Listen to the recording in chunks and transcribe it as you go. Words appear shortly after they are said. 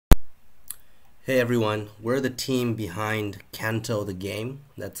Hey everyone, we're the team behind Kanto the game.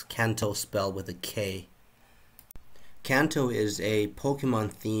 That's Canto spelled with a K. Kanto is a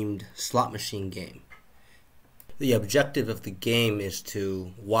Pokemon themed slot machine game. The objective of the game is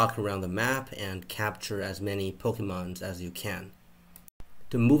to walk around the map and capture as many Pokemons as you can.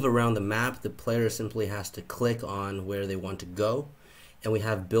 To move around the map, the player simply has to click on where they want to go, and we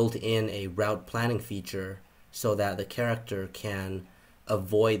have built in a route planning feature so that the character can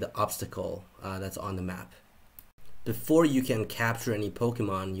avoid the obstacle that's on the map. Before you can capture any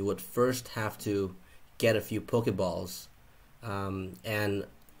Pokemon, you would first have to get a few Pokeballs, and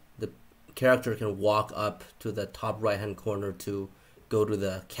the character can walk up to the top right hand corner to go to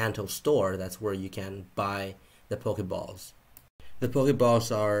the Kanto store. That's where you can buy the Pokeballs. The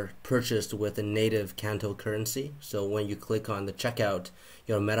Pokeballs are purchased with a native Kanto currency, so when you click on the checkout,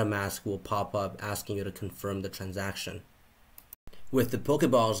 your MetaMask will pop up asking you to confirm the transaction. With the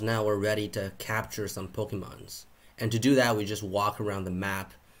Pokeballs now, we're ready to capture some Pokemons. And to do that, we just walk around the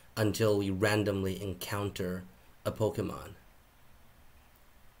map until we randomly encounter a Pokemon.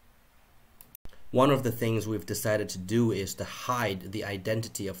 One of the things we've decided to do is to hide the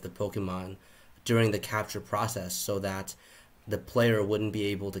identity of the Pokemon during the capture process so that the player wouldn't be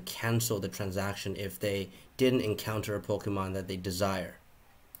able to cancel the transaction if they didn't encounter a Pokemon that they desire.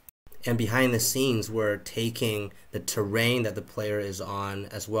 And behind the scenes, we're taking the terrain that the player is on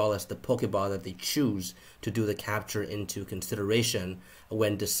as well as the Pokeball that they choose to do the capture into consideration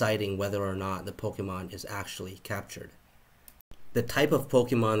when deciding whether or not the Pokemon is actually captured. The type of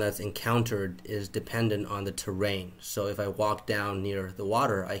Pokemon that's encountered is dependent on the terrain. So if I walk down near the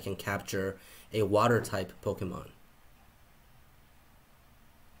water, I can capture a water type Pokemon.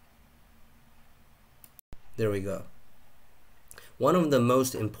 There we go. One of the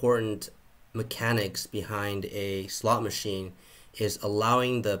most important mechanics behind a slot machine is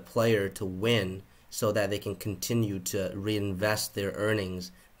allowing the player to win so that they can continue to reinvest their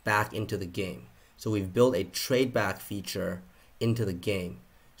earnings back into the game. So we've built a trade back feature into the game.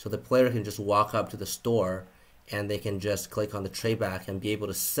 So the player can just walk up to the store and they can just click on the trade back and be able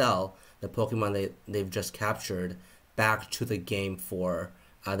to sell the Pokemon they've just captured back to the game for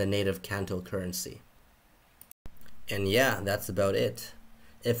the native Kanto currency. And yeah, that's about it.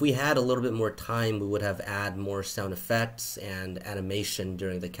 If we had a little bit more time, we would have added more sound effects and animation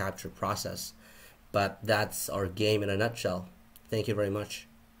during the capture process. But that's our game in a nutshell. Thank you very much.